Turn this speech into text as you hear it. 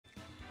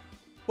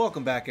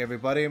Welcome back,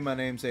 everybody. My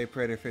name's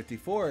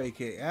APrater54,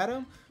 aka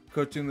Adam,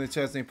 coaching the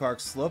Chesney Park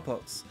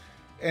Slowpokes.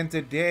 And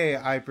today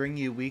I bring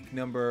you week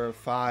number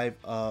 5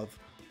 of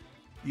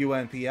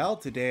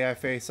UNPL. Today I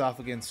face off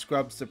against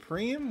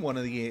ScrubSupreme, one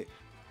of the,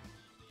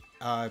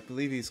 I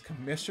believe he's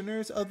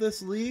commissioners of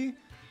this league.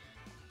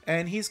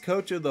 And he's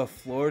coach of the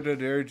Florida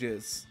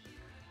Dirges.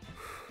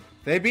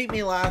 They beat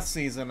me last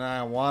season and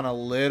I want a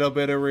little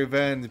bit of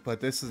revenge, but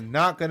this is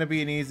not going to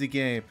be an easy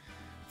game.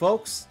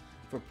 Folks,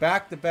 for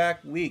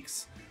back-to-back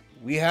weeks,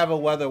 we have a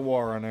weather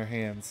war on our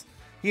hands.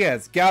 He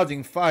has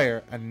Gouging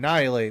Fire,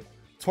 Annihilate,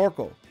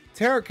 Torkoal,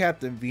 Terra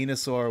Captain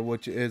Venusaur,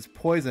 which is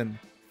Poison,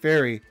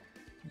 Fairy,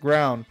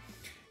 Ground.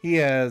 He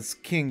has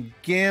King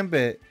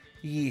Gambit.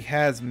 He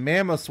has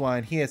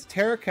Mamoswine. He has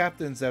Terra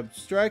Captain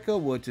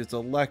Zebstrika, which is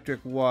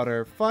Electric,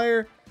 Water,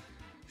 Fire.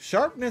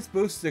 Sharpness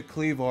boosted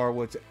Kleavor,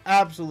 which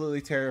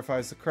absolutely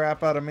terrifies the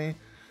crap out of me.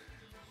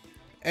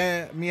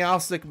 And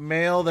Meowstic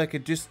Male that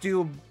could just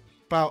do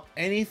about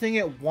anything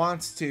it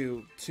wants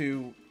to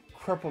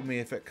cripple me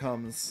if it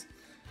comes.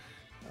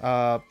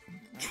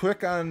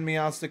 Trick on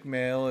Meowstic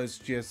Male is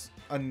just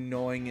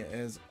annoying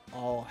as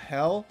all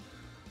hell.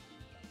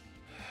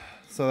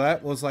 So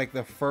that was like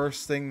the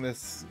first thing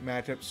this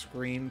matchup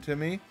screamed to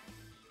me.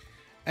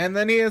 And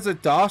then he has a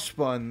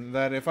Doshbun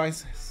that if I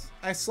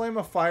slam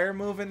a fire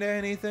move into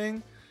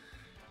anything,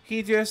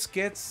 he just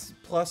gets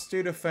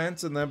 +2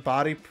 defense and then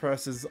body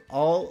presses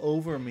all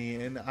over me,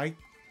 and I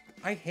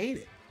hate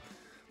it.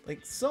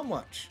 Like, so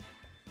much.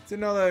 It's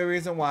another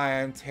reason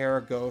why I'm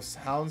Terra Ghost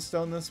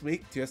Houndstone this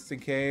week, just in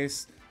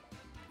case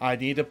I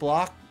need to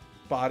block,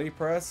 body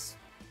press,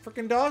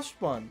 freaking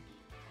Doshbun.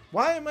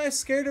 Why am I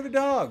scared of a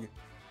dog?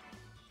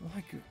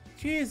 Like,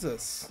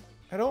 Jesus.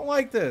 I don't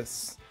like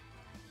this.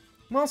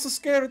 I'm also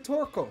scared of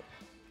Torkoal.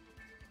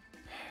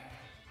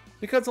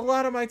 Because a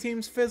lot of my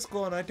team's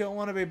physical and I don't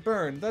want to be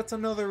burned. That's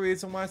another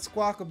reason why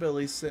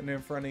Squawkabilly's sitting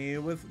in front of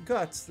you with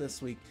Guts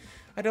this week.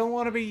 I don't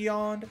want to be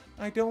yawned.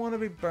 I don't want to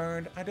be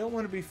burned. I don't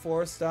want to be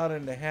forced out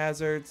into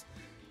hazards.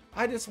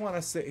 I just want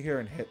to sit here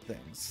and hit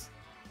things.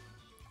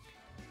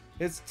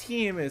 His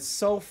team is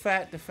so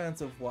fat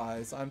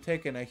defensive-wise. I'm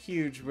taking a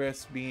huge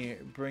risk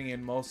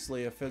bringing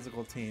mostly a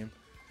physical team.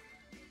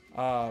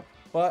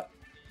 But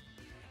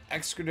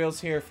Excadrill's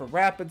here for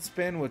Rapid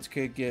Spin, which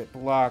could get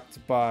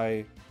blocked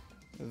by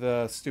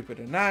the stupid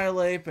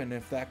Annihilate, and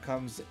if that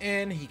comes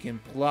in, he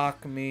can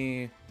block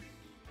me.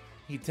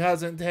 He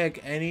doesn't take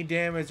any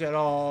damage at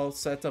all,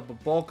 sets up a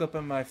bulk up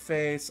in my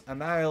face.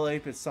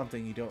 Annihilate is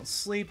something you don't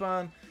sleep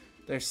on.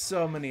 There's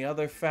so many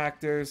other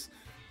factors.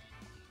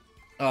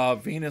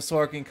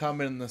 Venusaur can come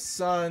in the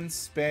sun,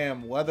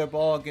 spam Weather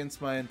Ball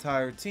against my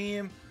entire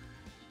team.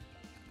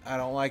 I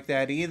don't like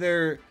that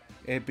either.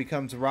 It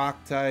becomes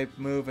rock type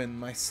move and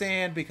my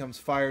sand becomes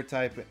fire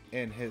type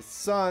in his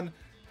sun.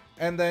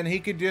 And then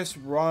he could just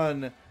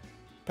run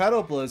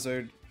Petal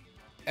Blizzard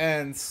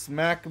and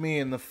smack me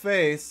in the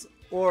face,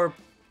 or,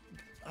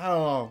 I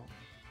don't know,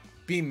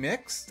 be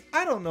mixed?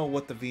 I don't know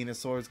what the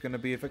Venusaur is going to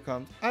be if it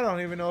comes. I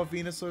don't even know if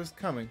Venusaur is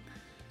coming.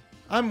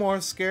 I'm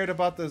more scared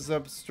about the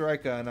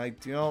Zebstrika, and I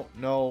don't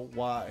know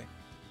why.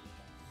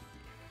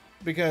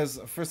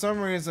 Because for some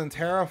reason,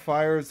 Terra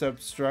Fire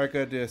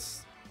Zebstrika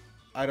just,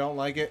 I don't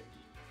like it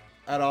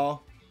at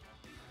all.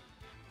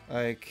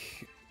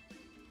 Like,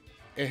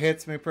 it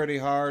hits me pretty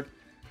hard.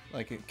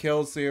 Like, it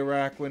kills the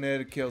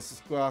Araquanid, it kills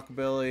the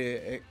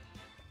Squawkabilly.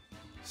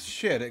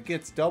 Shit, it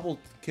gets double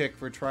kick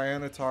for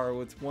Trianatar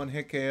with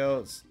 1-hit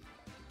KOs.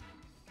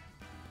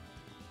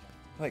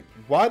 Like,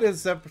 why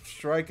does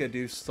Zebstrika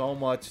do so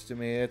much to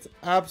me? It's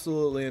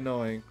absolutely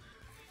annoying.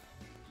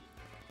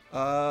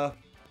 Well,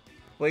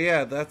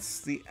 yeah,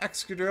 that's the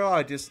Excadrill.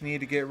 I just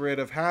need to get rid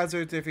of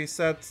hazards if he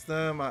sets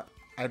them.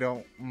 I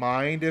don't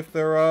mind if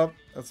they're up,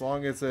 as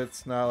long as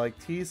it's not like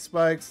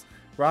T-Spikes.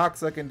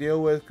 Rocks I can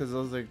deal with because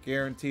those are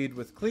guaranteed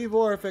with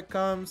Kleavor if it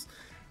comes.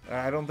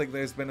 I don't think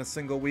there's been a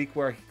single week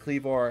where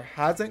Kleavor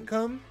hasn't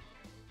come.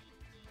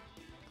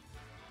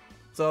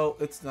 So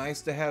it's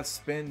nice to have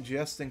spin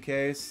just in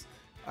case.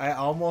 I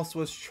almost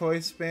was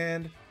choice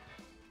banned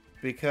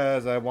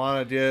because I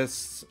want to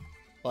just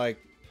like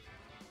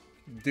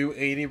do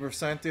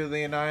 80% through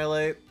the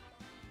Annihilate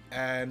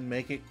and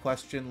make it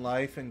question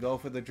life and go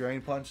for the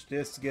Drain Punch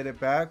just to get it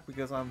back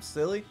because I'm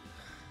silly.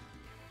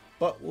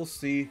 But we'll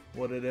see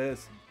what it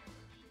is.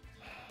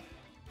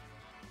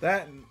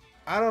 That,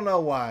 I don't know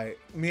why.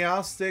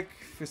 Meowstic,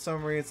 for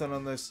some reason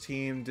on this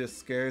team, just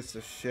scares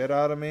the shit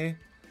out of me.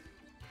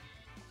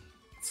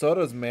 So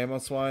does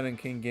Mamoswine and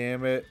King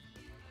Gambit.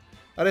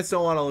 I just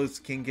don't want to lose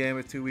King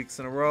Gambit 2 weeks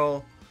in a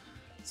row.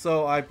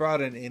 So I brought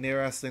an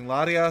interesting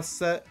Latias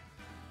set.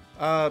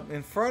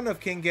 In front of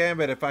King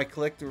Gambit, if I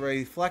click the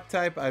Reflect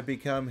type, I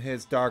become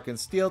his Dark and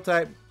Steel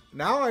type.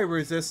 Now I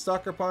resist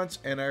Sucker Punch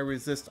and I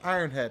resist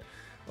Iron Head,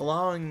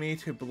 allowing me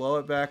to blow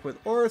it back with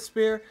Aura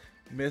Spear.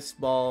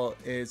 Mist Ball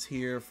is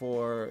here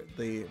for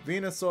the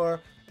Venusaur,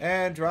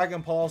 and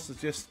Dragon Pulse is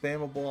just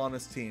spammable on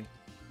his team.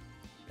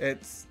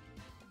 It's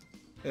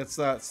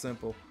that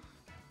simple.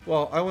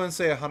 Well, I wouldn't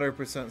say 100%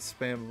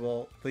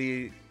 spammable.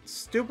 The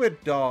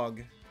stupid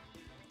dog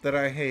that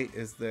I hate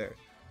is there.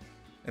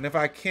 And if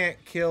I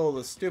can't kill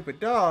the stupid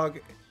dog,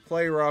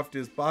 Play Rough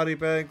just body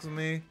bags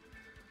me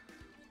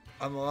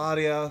on the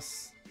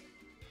Latias.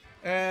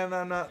 And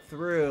I'm not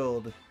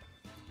thrilled.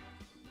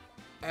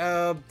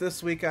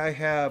 This week I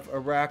have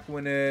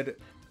Araquanid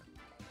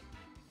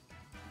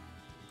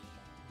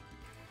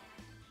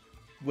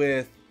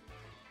with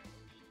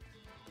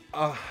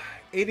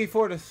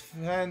 84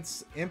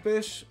 defense,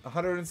 impish,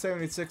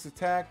 176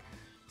 attack,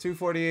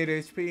 248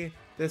 HP.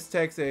 This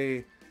takes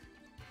a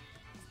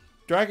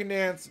Dragon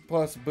Dance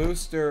plus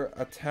booster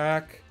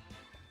attack.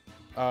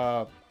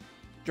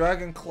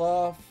 Dragon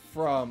Claw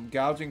from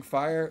Gouging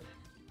Fire.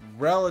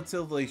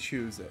 Relatively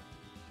choose it.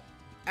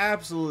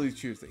 Absolutely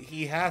choose it.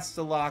 He has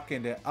to lock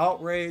into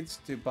Outrage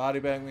to body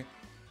bag me.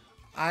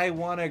 I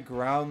want to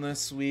ground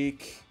this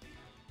week.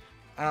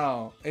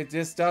 Oh, it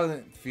just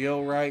doesn't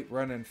feel right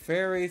running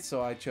Fairy,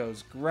 so I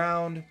chose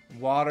ground.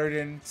 Water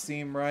didn't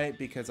seem right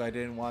because I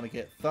didn't want to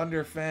get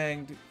Thunder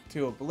Fanged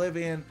to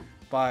oblivion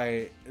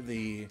by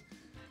the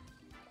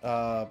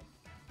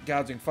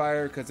Gouging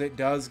Fire, because it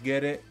does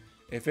get it.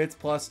 If it's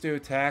 +2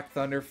 attack,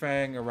 Thunder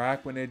Fang,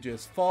 Araquanid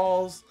just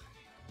falls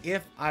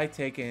if I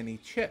take any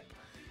chip.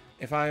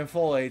 If I am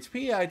full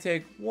HP, I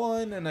take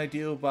 1 and I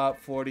do about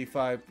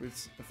 45 to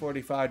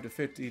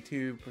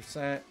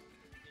 52%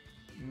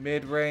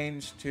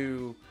 mid-range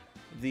to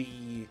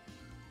the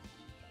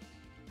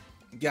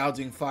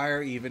Gouging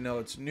Fire, even though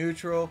it's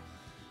neutral,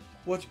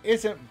 which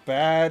isn't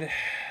bad.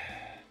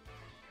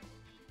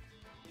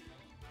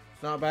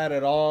 It's not bad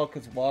at all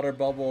because Water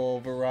Bubble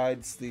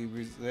overrides the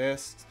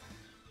resist,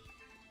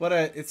 but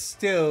it's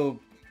still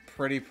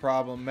pretty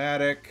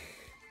problematic.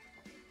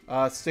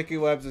 Sticky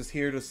Webs is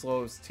here to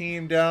slow his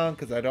team down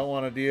because I don't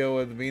want to deal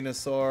with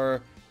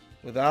Venusaur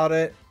without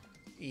it.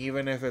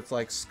 Even if it's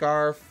like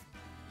Scarf,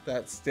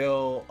 that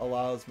still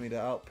allows me to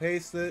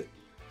outpace it.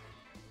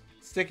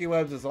 Sticky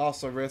Webs is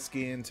also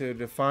risky into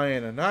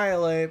Defiant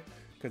Annihilate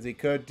because he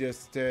could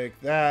just take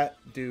that,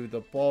 do the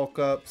bulk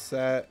up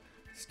set,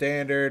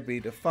 standard, be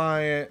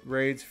Defiant,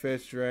 Rage,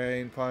 Fish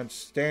Drain, Punch,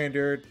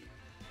 standard,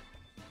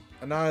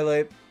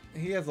 Annihilate.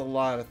 He has a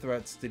lot of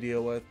threats to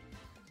deal with.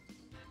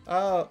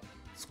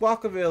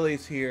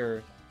 Squawkabilly's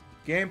here.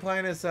 Game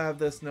plan is to have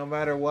this no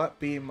matter what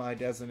be my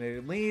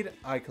designated lead.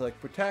 I click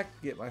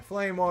Protect, get my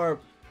Flame Orb,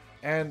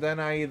 and then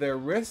I either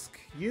risk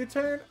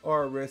U-turn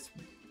or risk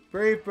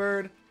Brave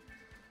Bird.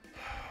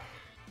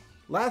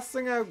 Last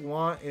thing I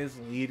want is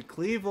lead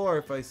Cleavor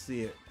if I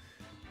see it.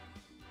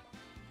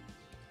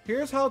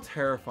 Here's how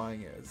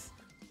terrifying it is.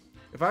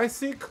 If I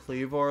see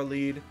Cleavor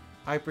lead,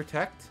 I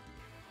Protect,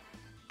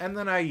 and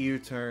then I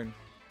U-turn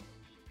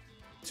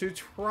to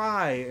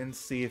try and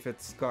see if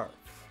it's Scarf.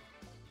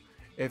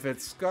 If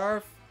it's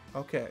Scarf,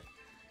 okay.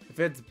 If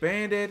it's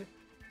Banded,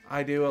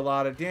 I do a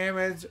lot of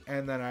damage,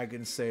 and then I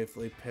can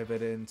safely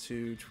pivot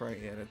into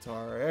Tyranitar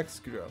or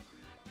Excadrill.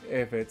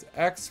 If it's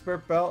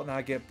Expert Belt and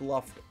I get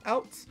bluffed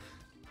out,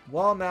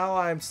 well, now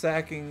I'm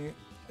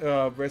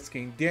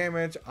risking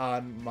damage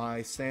on my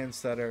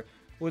Sandsetter,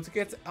 which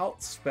gets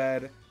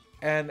outsped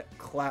and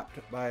clapped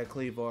by a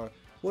Cleavor,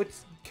 which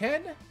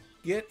can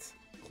get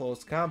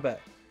close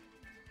combat.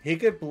 He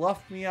could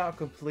bluff me out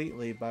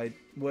completely by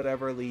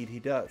whatever lead he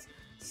does.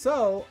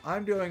 So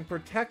I'm doing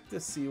Protect to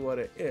see what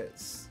it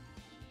is.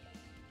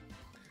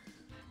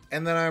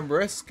 And then I'm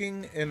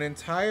risking an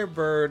entire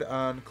bird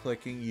on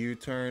clicking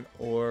U-turn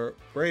or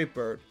Brave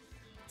Bird.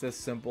 It's as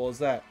simple as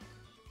that.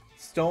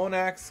 Stone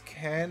Axe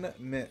can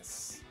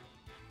miss.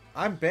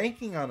 I'm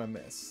banking on a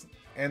miss.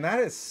 And that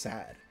is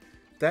sad.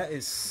 That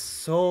is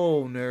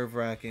so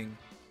nerve-wracking.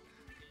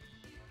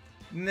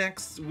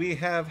 Next, we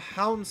have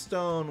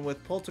Houndstone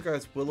with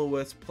Poltergeist,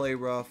 Will-O-Wisp, Play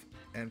Rough,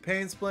 and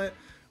Pain Split.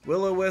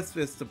 Will-O-Wisp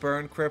is to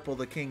burn, cripple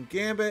the King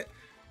Gambit.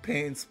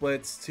 Pain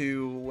Splits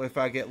to, if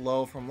I get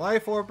low from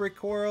Life Orb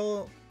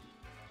Recoil,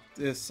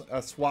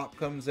 a swap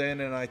comes in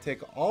and I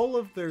take all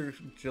of their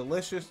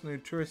delicious,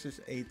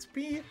 nutritious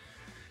HP.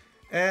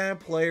 And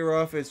Play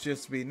Rough is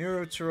just to be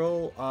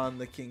neutral on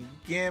the King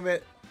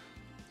Gambit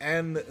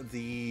and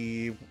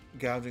the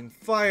Gouging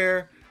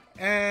Fire.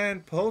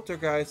 And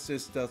Poltergeist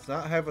just does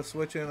not have a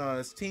switch in on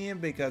his team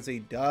because he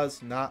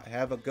does not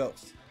have a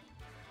ghost.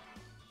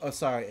 Oh,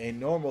 sorry, a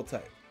normal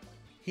type.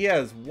 He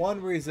has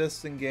one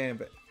resisting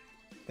Gambit.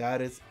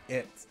 That is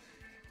it.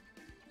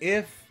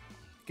 If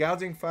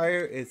Gouging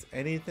Fire is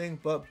anything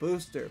but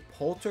booster,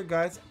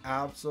 Poltergeist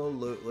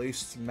absolutely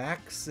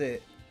smacks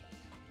it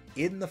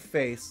in the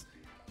face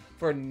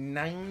for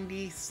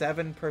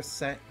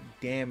 97%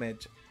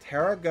 damage.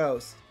 Terra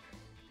Ghost,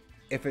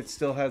 if it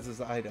still has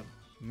his item.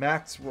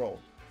 Max roll.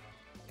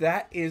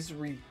 That is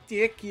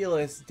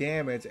ridiculous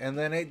damage, and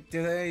then it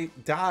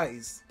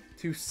dies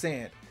to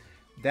sand.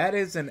 That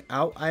is an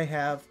out I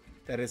have.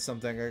 That is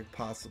something I could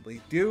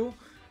possibly do,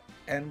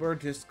 and we're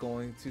just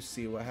going to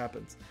see what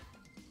happens.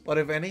 But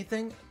if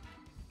anything,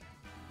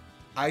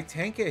 I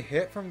tank a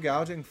hit from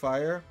Gouging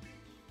Fire,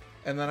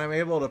 and then I'm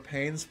able to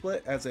Pain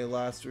Split as a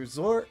last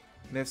resort.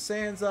 And if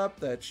sand's up,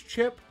 that's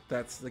chip.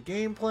 That's the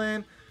game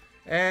plan.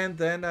 And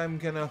then I'm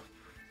gonna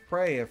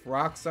prey. If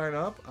rocks aren't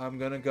up, I'm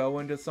going to go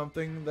into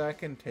something that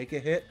can take a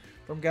hit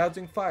from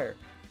gouging fire.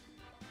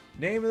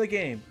 Name of the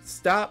game,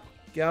 stop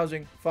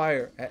gouging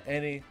fire at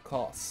any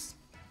cost.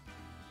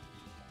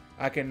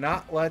 I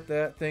cannot let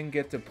that thing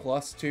get to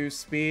 +2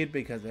 speed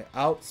because it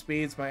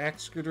outspeeds my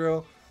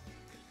Excadrill.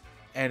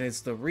 And it's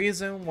the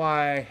reason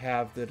why I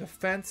have the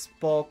defense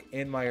bulk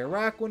in my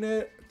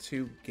Araquanid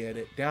to get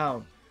it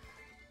down.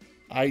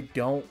 I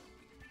don't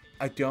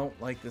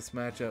like this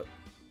matchup.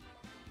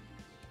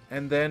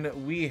 And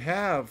then we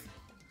have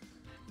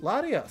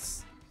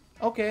Latias.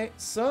 Okay,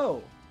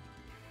 so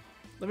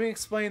let me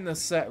explain this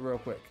set real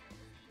quick.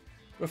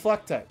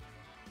 Reflect type.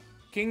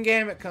 King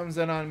Gambit comes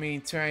in on me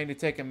trying to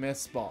take a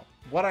Mist Ball.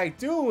 What I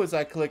do is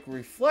I click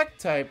Reflect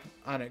type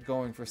on it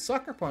going for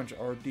Sucker Punch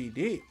or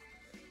DD.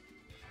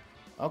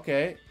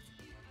 Okay.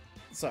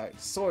 Sorry,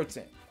 Sword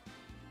Sand.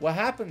 What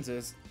happens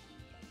is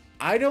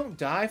I don't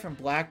die from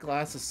Black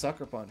Glass's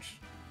Sucker Punch,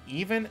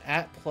 even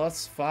at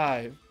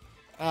 +5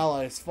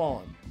 allies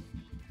fallen,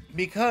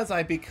 because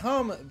I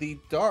become the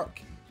Dark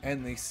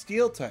and the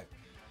Steel type,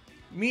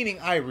 meaning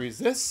I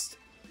resist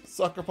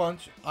Sucker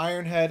Punch,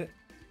 Iron Head,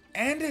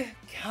 and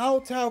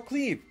Kowtow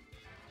Cleave.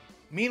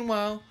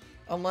 Meanwhile,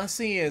 unless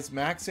he is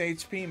max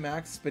HP,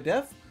 max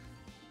Spadef,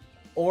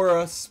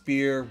 Aura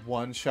Spear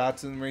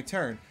one-shots in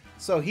return.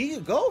 So he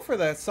could go for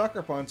that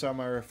Sucker Punch on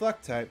my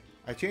Reflect type.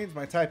 I change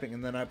my typing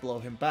and then I blow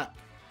him back.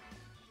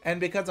 And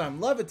because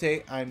I'm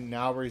Levitate, I'm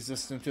now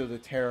resistant to the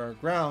Terror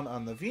Ground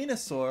on the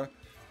Venusaur.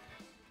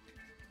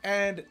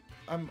 And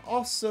I'm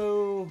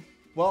also,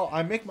 well,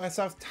 I make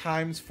myself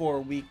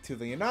 ×4 weak to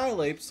the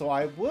Annihilate, so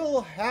I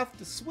will have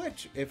to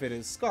switch if it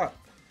is Scarf.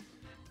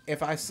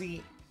 If I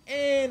see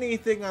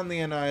anything on the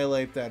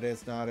Annihilate that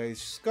is not a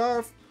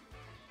Scarf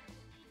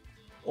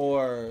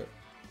or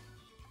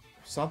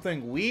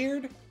something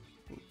weird,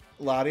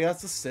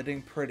 Latias is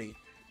sitting pretty.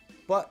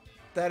 But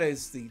that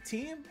is the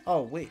team.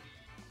 Oh, wait.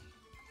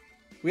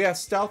 We have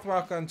Stealth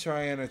Rock on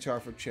Tyranitar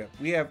for Chip.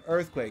 We have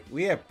Earthquake.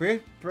 We have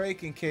Brick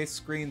Break in case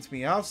Screen's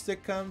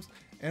Meowstic comes.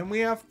 And we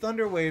have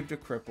Thunder Wave to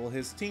cripple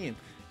his team.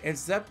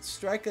 Except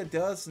Stike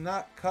does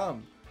not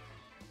come.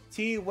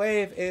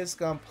 T-Wave is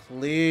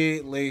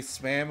completely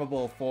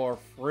spammable for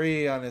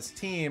free on his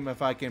team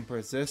if I can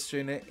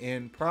position it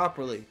in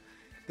properly.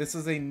 This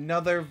is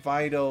another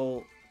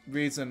vital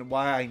reason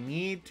why I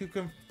need to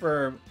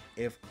confirm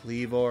if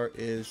Kleavor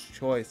is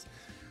choice.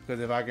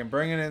 Because if I can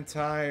bring an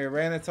entire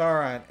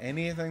Tyranitar on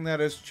anything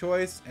that is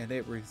choice and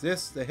it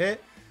resists the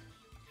hit,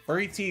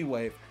 free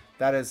T-Wave.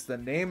 That is the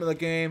name of the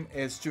game,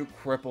 is to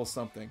cripple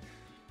something.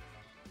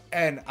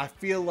 And I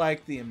feel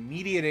like the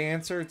immediate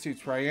answer to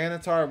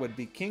Tyranitar would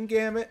be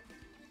Kingambit,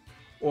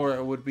 or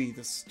it would be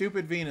the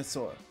stupid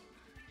Venusaur.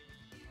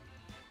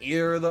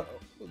 Either of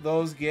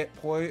those get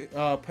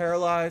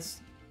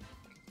paralyzed.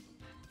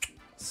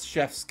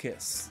 Chef's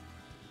kiss.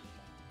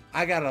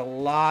 I got a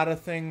lot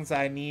of things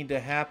I need to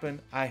happen.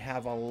 I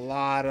have a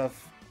lot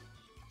of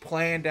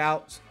planned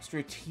out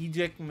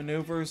strategic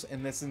maneuvers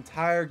in this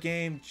entire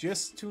game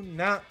just to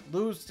not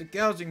lose to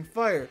Gouging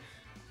Fire.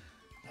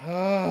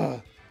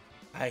 I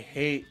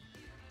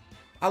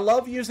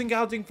love using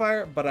Gouging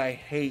Fire, but I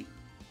hate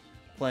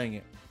playing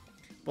it.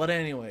 But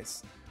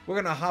anyways, we're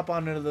gonna hop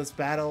on into this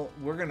battle.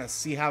 We're gonna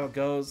see how it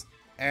goes.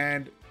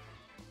 And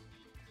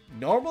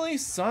normally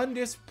Sun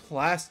just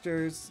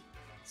plasters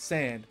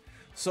sand,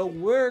 so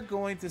we're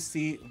going to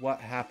see what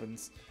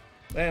happens.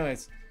 But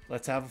anyways,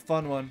 let's have a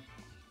fun one.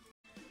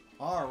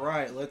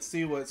 Alright, let's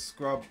see what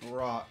Scrub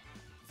brought.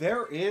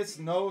 There is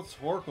no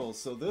Torkoal,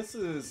 so this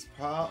is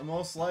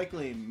most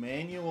likely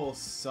manual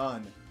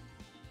Sun,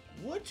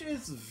 which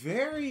is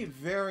very,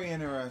 very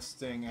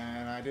interesting.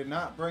 And I did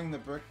not bring the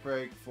Brick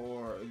Break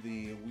for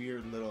the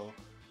weird little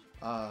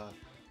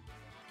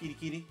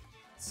kitty.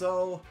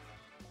 So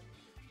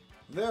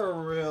there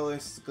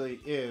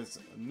realistically is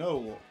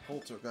no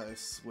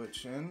Poltergeist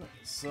switch in.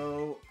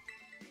 So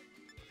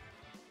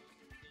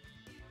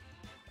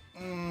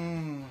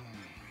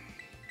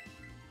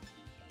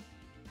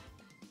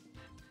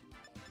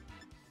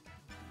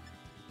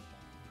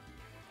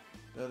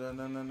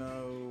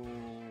no.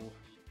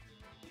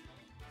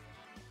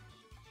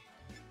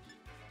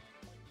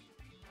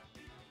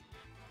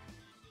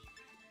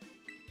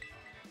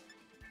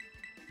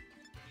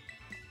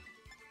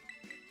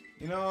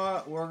 You know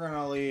what? We're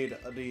gonna lead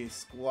the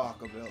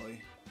Squawkabilly.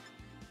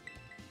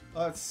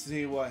 Let's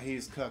see what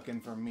he's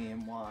cooking for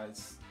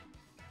meme-wise.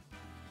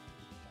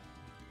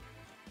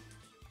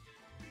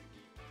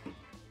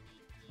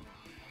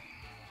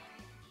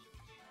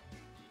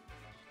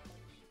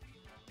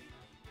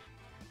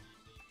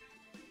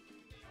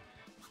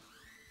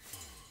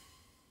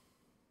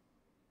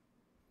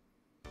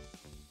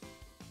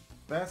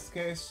 Best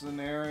case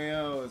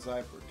scenario is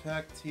I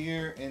protect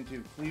here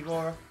into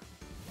Kleavor.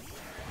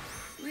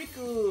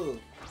 Riku!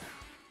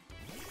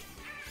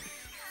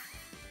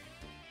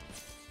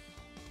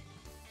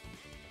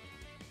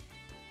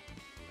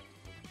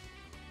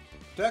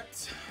 Protect.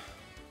 Let's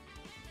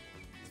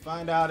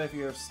find out if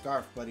you're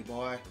Scarf, buddy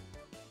boy.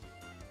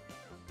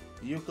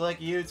 You click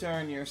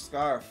U-turn, you're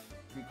Scarf.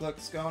 If you click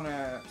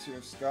Skona to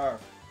your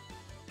Scarf.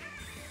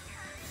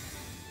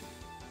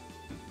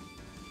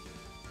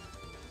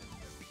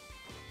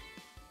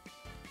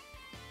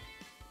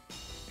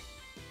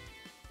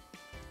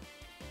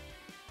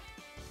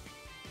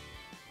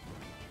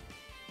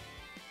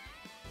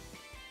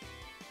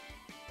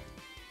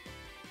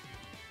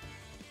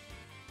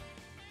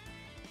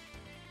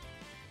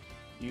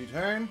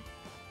 U-turn.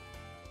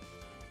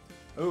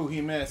 Oh,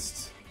 he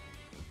missed.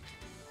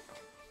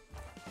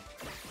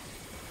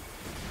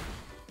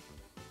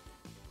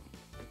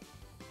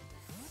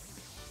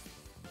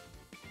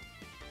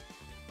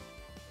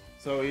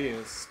 So he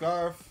is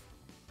Scarf.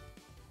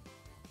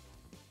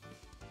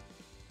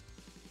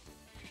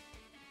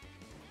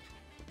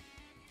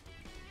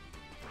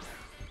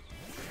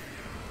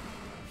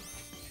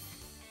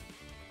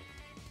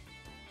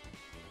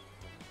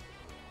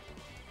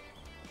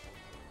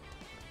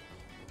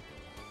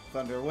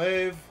 Thunder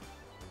Wave.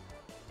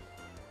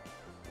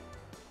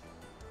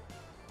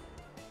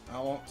 I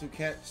want to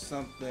catch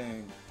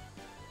something.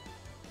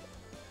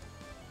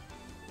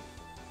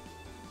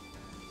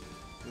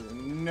 There's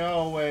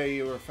no way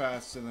you were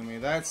faster than me.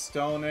 That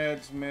Stone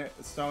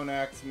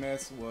Axe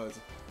miss was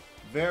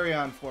very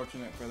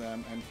unfortunate for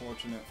them and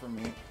fortunate for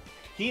me.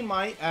 He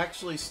might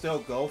actually still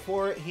go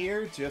for it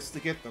here just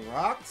to get the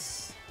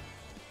rocks.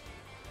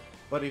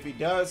 But if he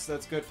does,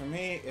 that's good for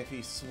me. If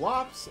he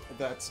swaps,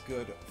 that's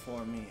good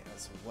for me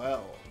as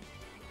well.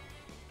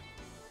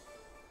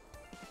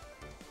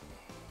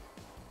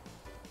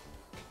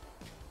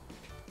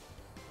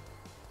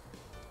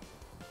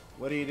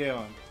 What are you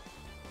doing?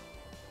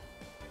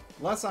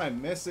 Unless I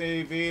miss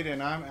AV'd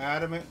and I'm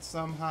adamant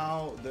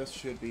somehow, this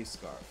should be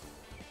Scarf.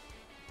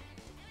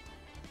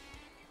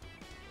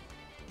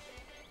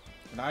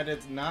 And I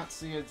did not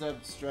see a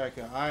Zeb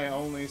Striker. I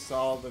only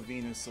saw the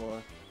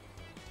Venusaur.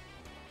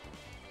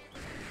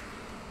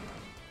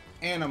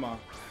 Anima.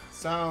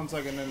 Sounds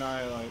like an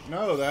Annihilate.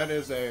 No, that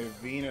is a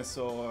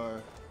Venusaur.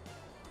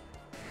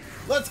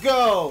 Let's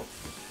go!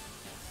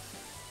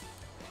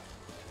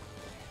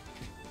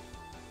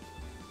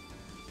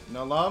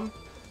 Nalum?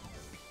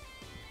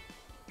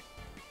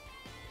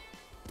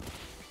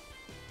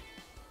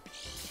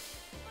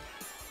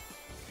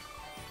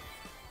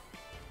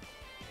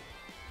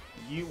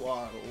 You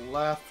are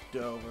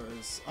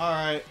leftovers.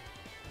 Alright.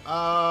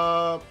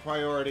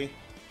 Priority.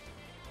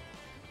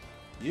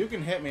 You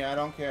can hit me, I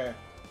don't care.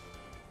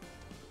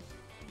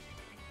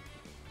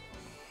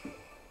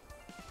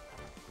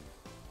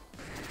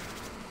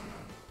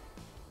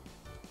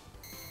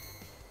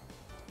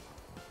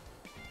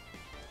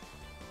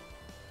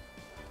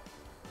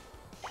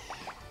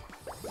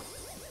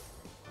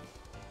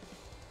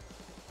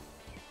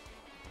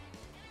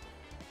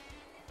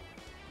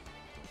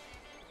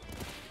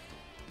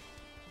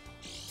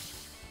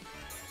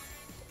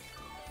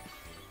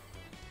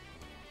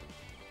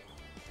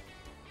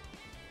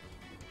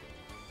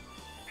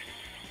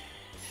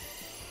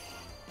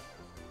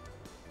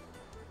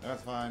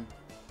 That's fine.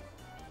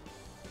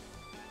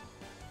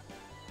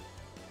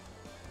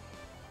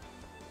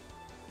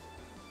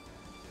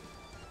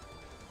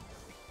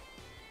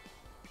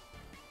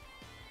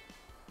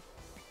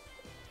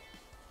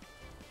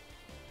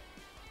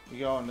 We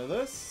go into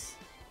this.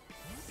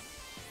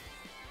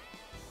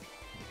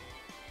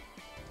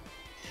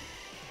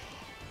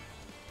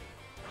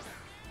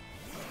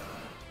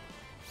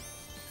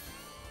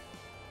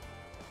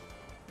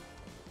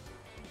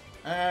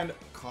 And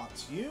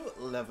caught you,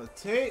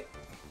 levitate.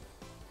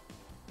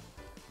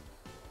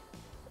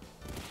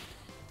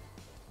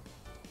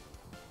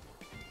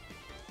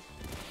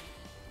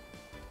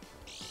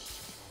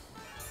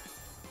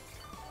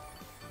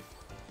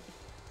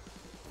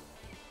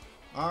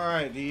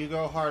 Alright, do you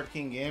go hard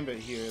King Gambit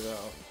here,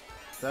 though?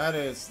 That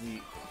is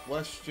the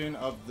question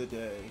of the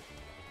day.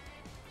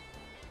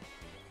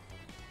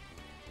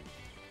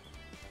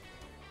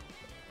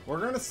 We're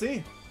gonna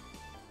see.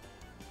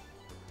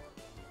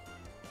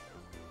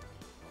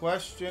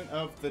 Question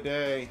of the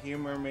day.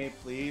 Humor me,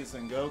 please,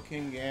 and go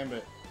King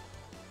Gambit.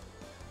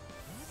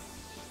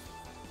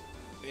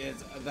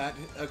 Is that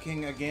a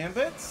King of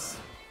Gambits?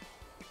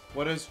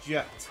 What is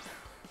Jet?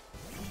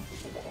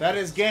 That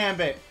is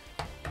Gambit.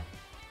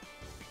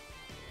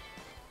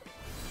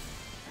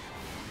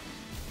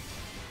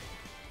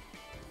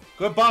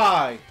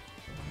 Goodbye!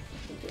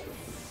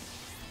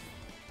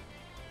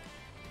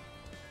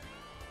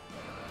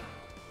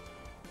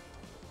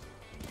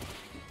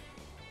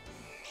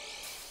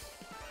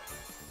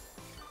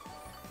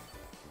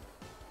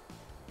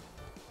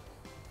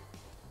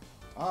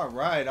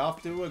 Alright,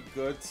 off to a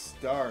good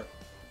start.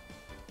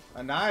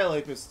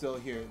 Annihilate is still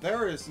here.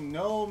 There is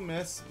no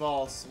Miss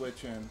Ball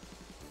switching.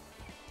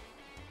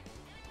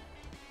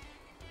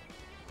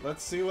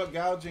 Let's see what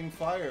Gouging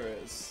Fire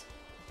is.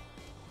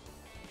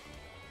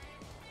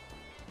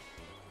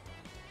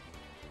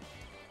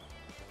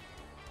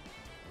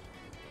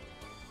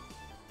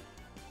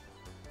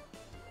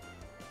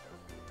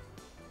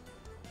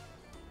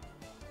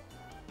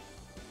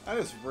 I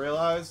just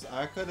realized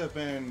I could have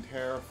been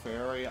Terra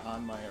Fairy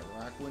on my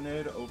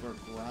Araquanid over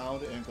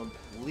ground and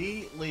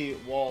completely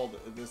walled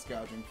this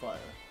gouging fire.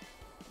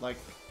 Like,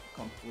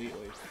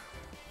 completely.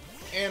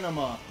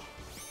 Anima!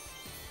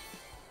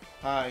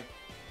 Hi.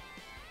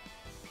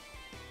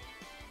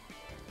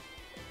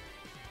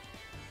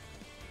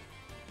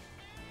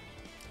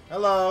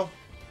 Hello!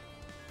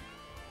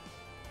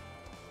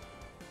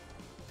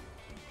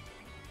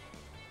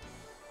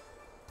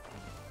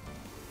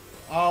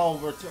 Oh,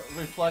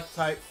 reflect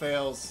type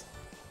fails.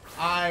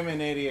 I'm an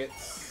idiot.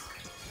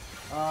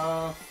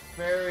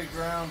 Fairy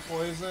ground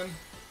poison.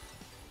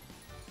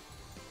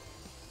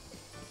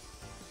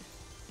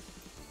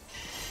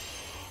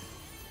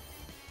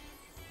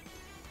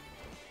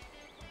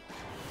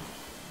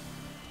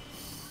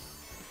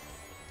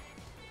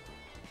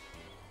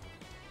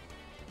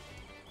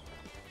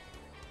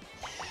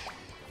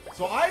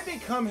 So I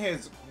become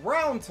his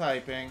ground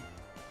typing.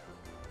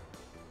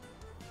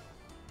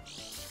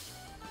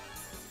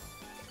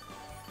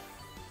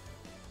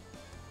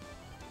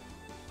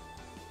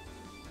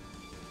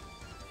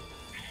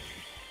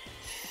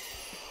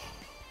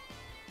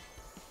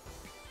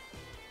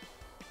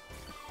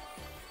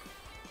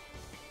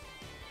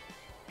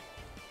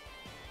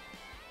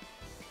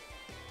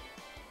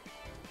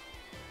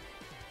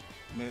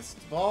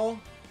 Missed ball.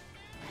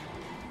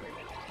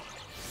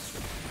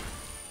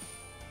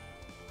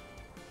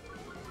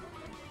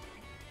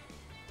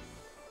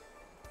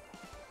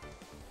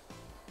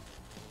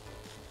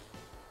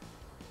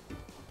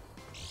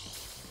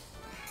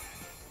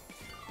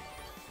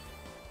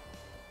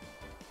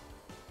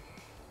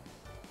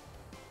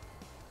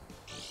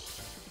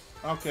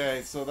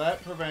 Okay, so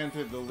that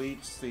prevented the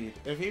Leech Seed.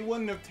 If he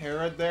wouldn't have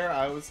Terra'd there,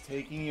 I was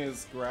taking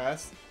his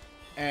Grass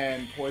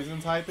and Poison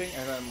typing,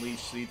 and then Leech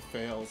Seed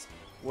fails,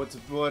 which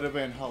would have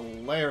been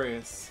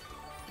hilarious.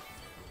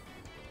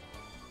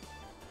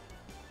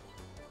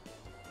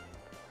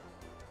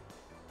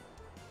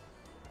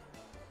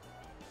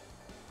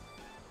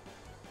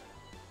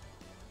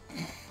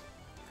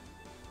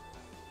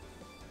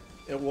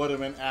 It would have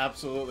been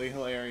absolutely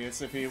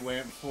hilarious if he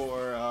went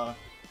for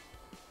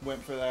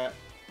that.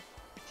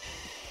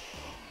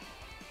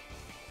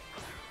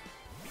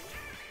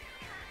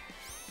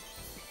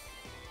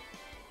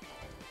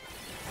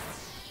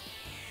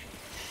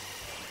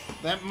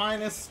 That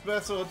minus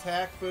special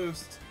attack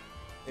boost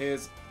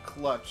is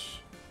clutch.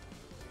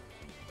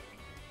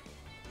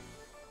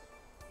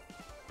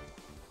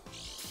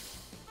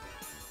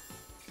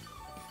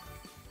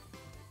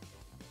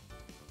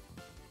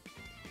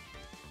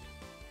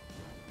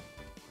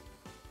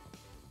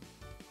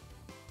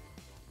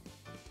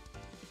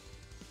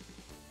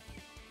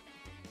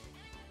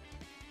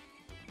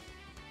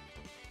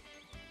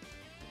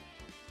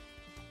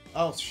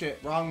 Oh shit,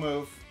 wrong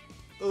move.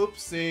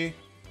 Oopsie.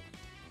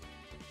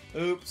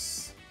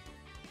 Oops.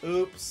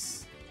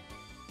 Oops.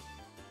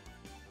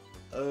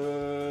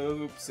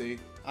 Oopsie.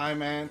 I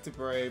meant to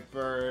Brave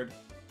Bird.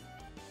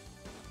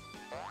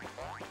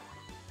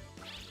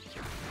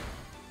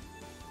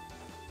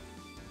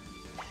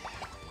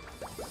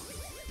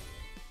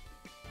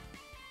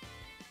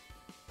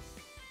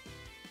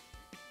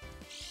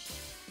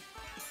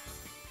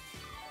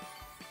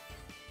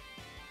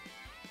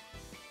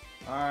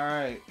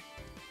 Alright.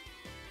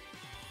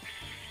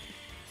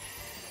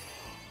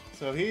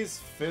 So he's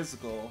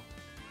physical,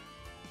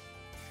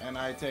 and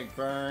I take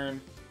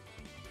burn.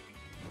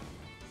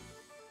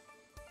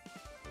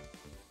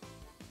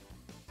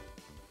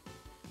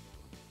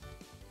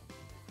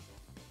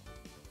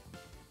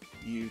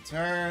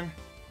 U-turn.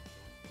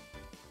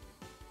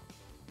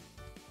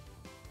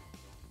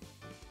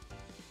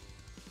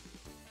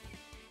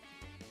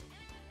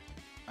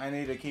 I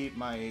need to keep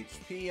my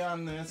HP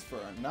on this for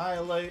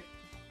Annihilate.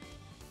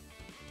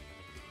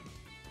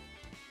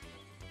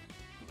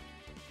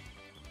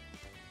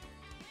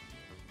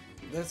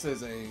 This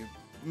is a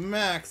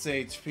max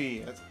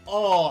HP. It's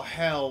all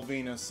hell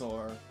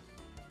Venusaur.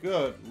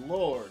 Good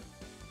lord.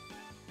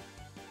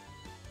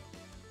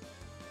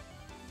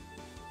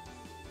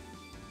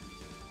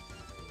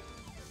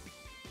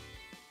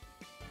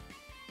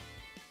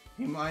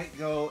 He might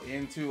go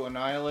into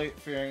Annihilate,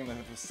 fearing the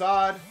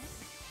facade.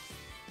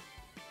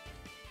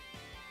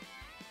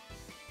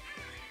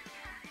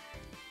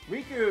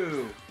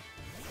 Riku!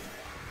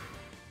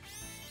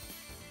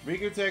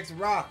 Riku takes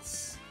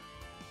rocks.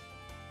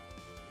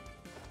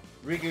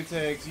 Riku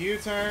takes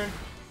U-turn.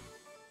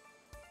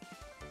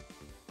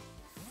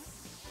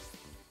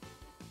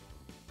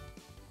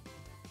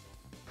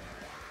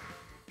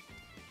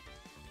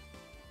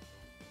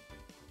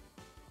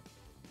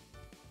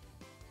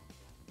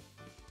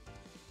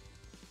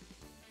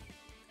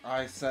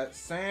 I set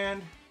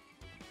sand.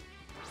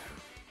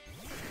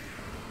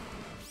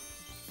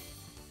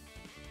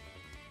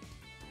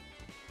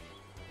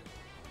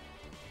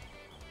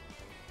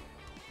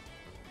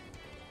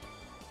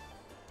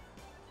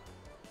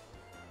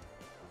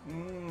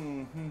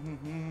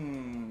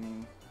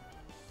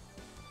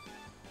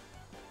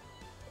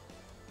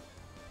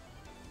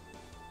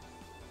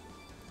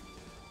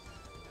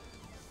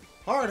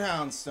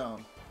 Hardhound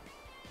Stone.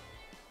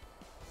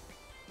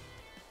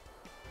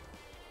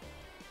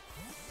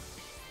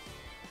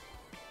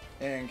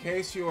 In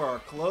case you are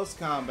close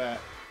combat.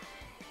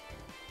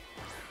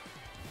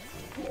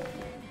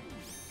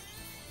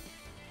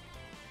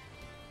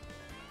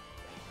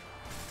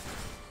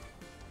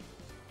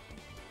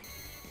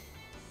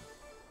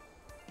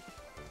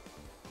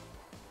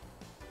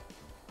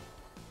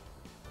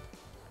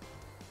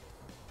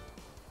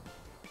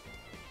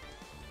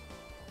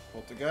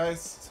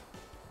 Poltergeist.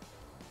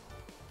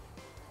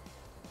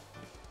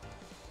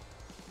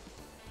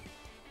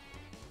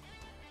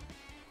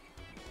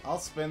 I'll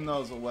spin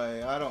those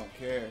away. I don't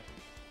care.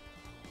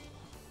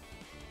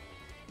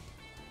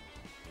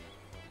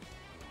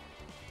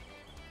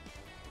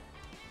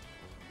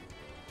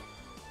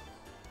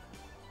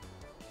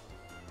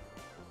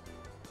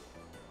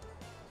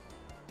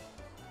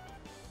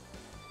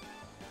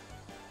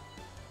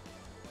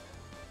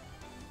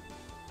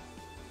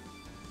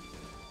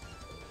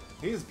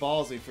 He's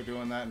ballsy for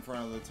doing that in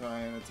front of the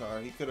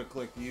Tyranitar. He could have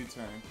clicked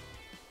U-turn.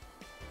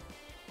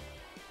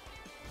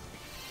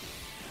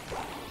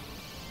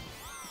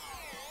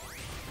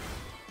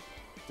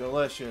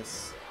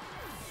 Delicious.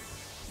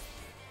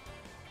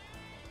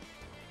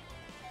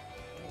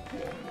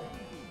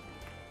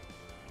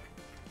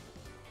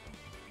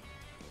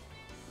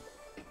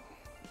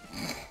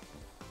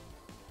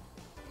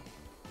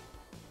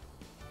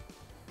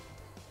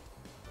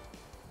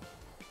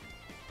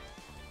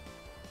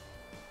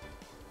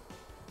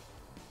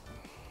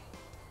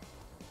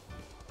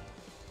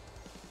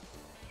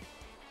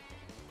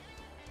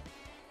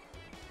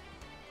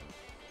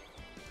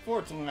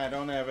 Fortunately, I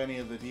don't have any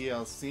of the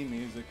DLC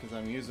music because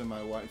I'm using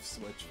my wife's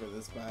Switch for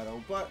this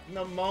battle, but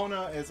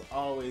Nimona is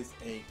always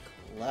a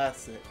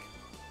classic.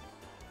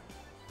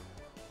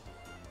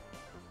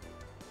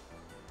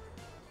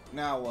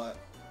 Now what?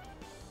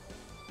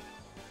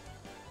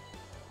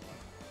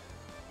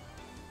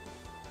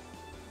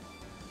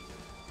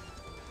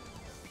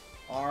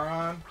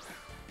 Aron?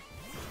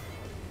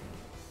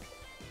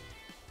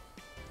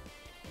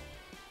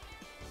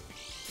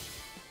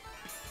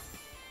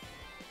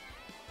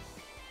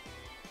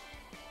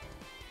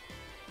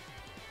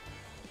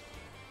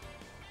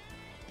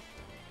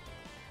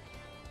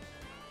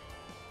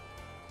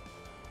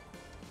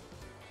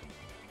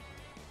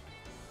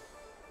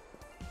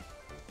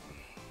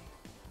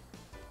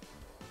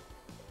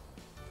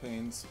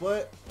 Pain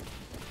split.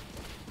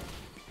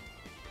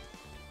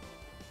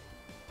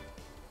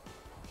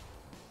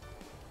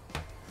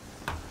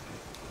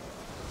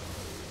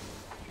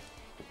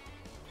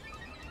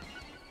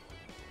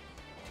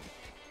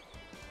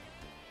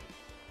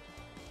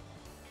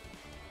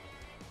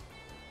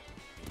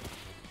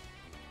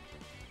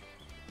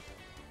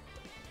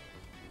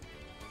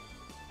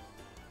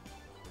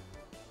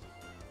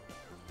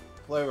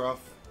 Play rough.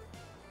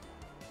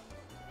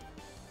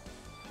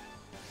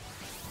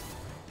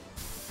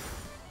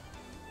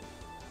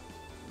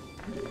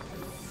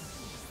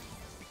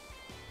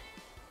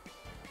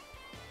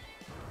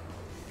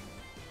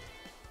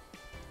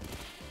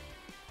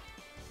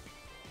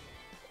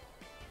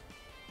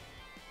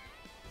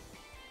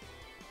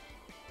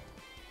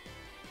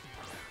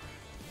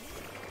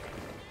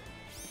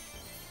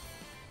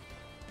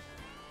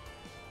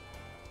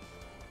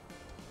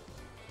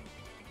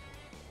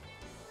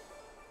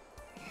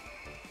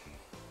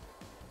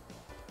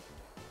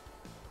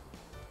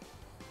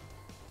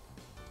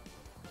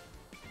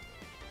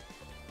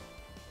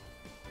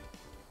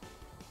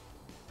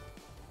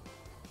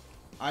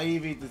 I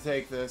EV'd to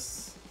take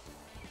this.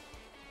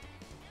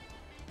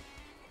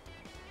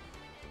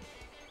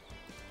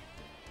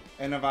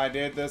 And if I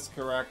did this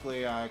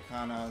correctly, I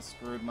kinda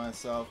screwed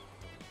myself.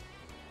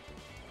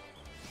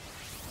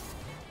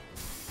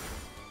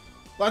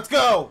 Let's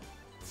go!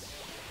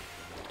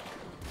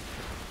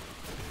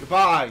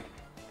 Goodbye!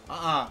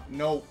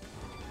 Nope.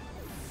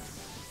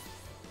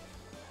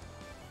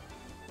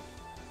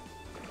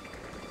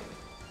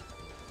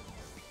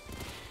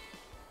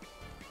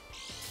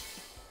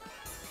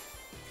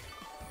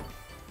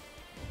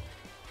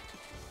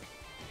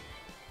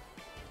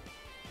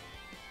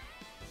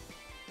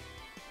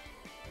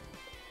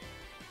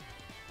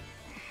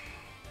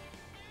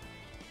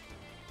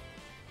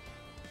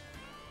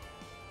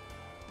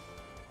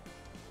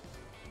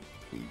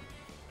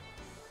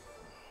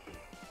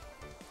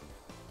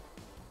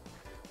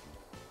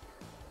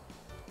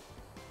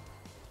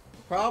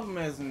 Problem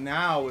is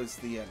now is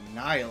the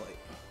Annihilate.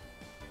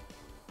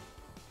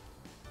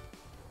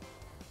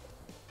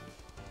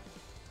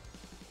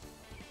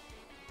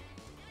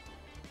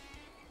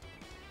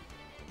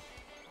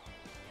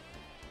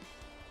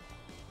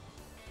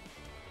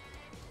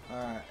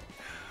 Alright,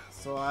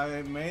 so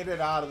I made it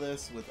out of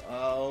this with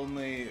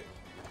only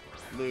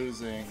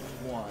losing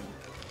one.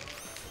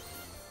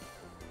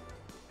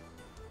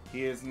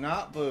 He is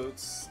not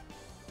Boots.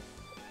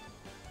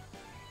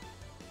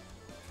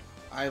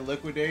 I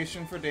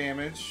liquidation for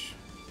damage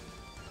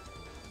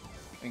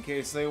in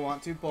case they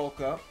want to bulk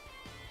up.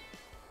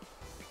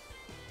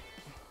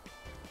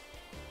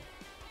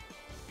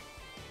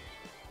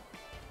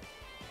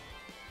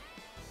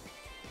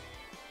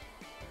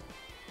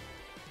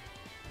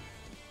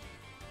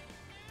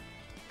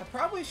 I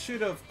probably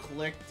should have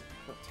clicked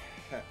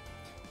protect.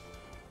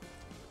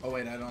 Oh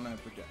wait, I don't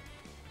have protect.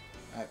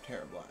 I have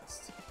Terra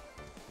Blast.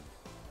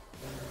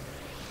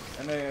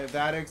 And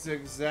that is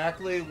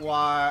exactly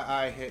why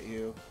I hit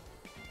you.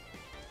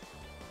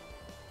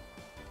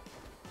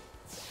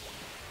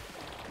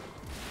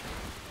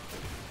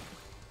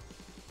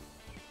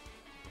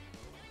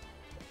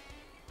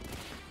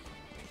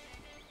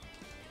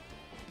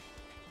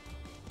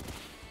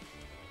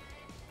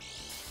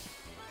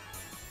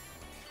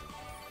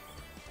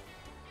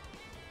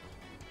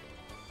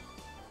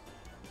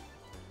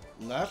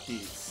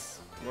 Lefties.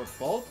 We're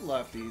both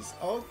lefties.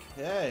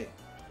 Okay.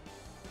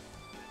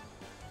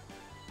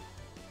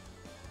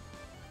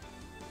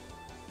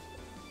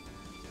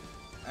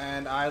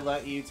 And I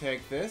let you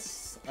take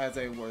this as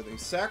a worthy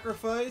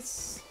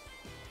sacrifice.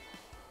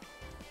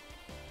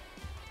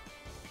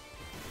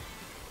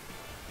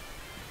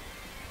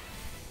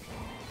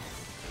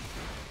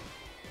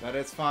 But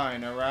it's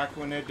fine.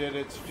 Araquanid did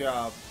its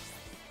job.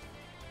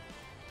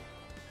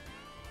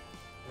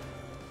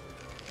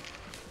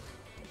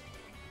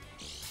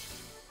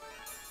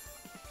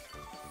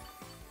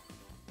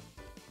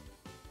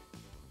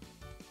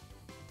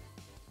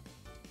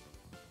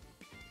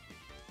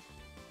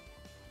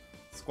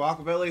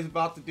 Squawkabilly is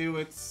about to do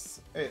its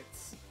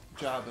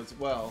job as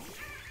well.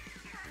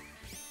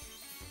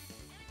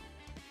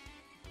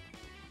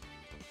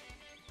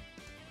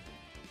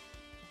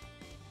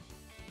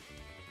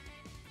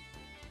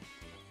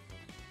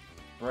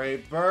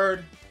 Brave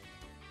bird.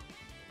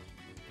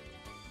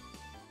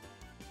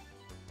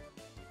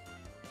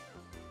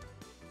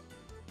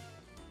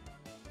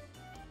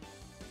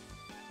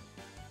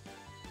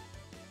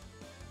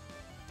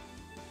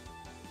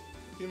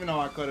 Even though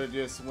I could have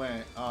just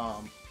went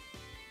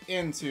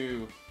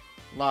into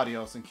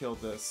Latias and killed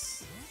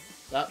this.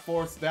 That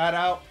forced that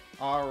out.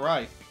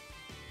 Alright.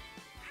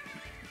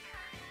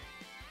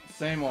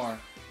 Seymour.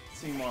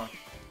 Seymour.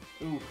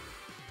 Ooh.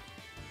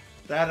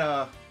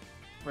 That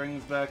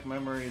brings back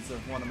memories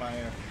of one of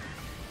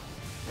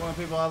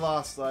the people I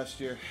lost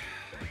last year.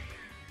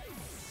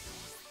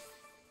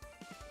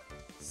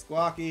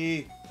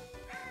 Squawky.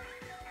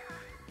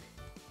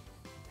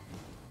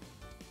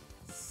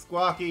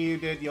 Squawky, you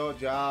did your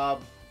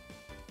job.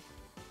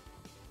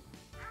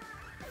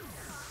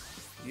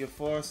 You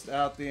forced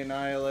out the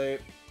Annihilate.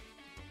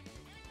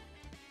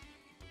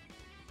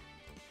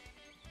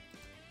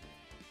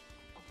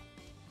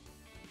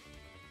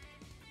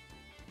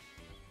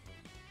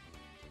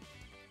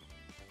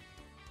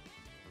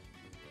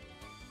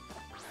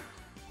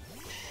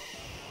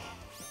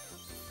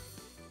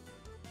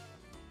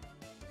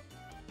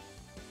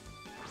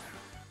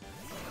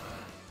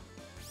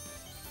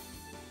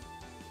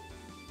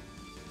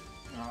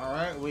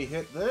 Alright, we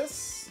hit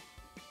this.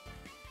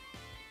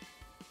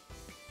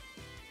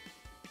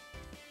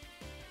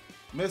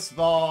 Miss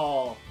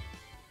ball.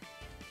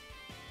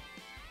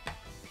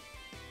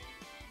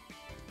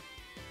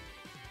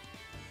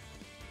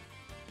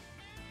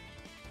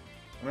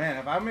 Man,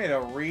 if I made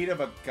a read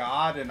of a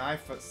god and I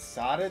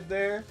facaded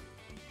there,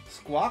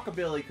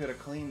 Squawkabilly could have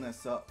cleaned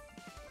this up.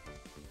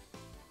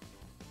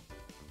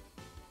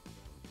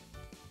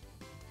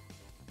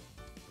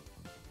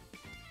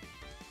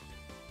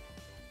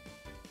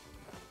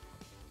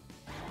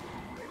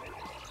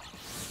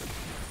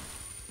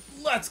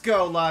 Let's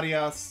go,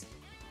 Latias.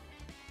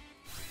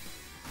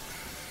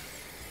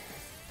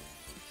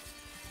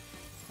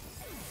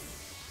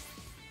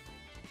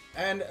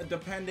 And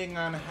depending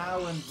on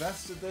how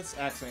invested this...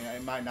 Actually,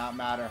 it might not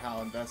matter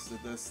how invested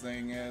this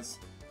thing is.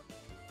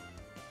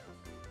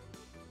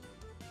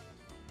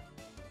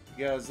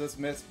 Because this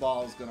mist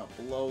ball is going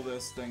to blow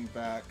this thing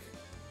back.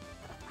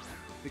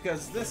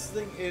 Because this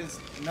thing is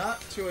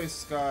not Choice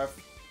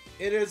Scarf.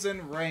 It is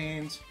in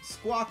range.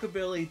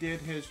 Squawkabilly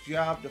did his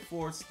job to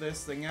force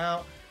this thing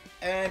out.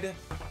 And...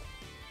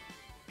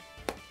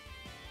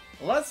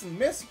 let's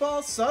Mist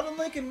Ball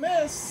suddenly can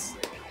miss.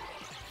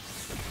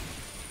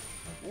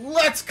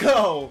 Let's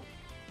go!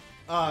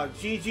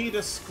 GG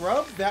to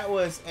Scrub. That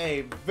was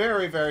a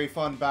very, very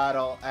fun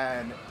battle,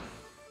 and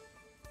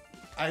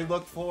I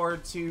look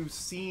forward to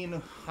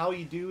seeing how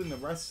you do in the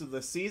rest of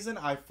the season.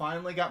 I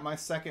finally got my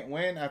second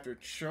win after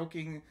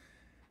choking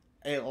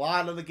a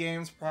lot of the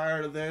games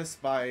prior to this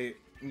by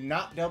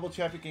not double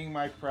checking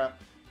my prep,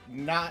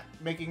 not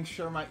making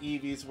sure my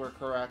EVs were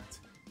correct.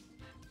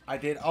 I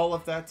did all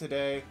of that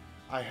today.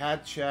 I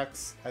had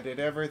checks, I did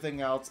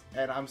everything else,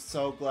 and I'm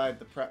so glad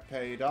the prep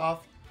paid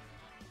off.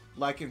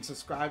 Like and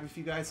subscribe if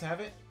you guys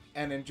haven't,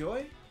 and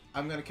enjoy.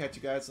 I'm going to catch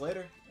you guys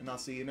later, and I'll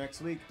see you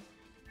next week.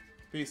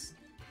 Peace.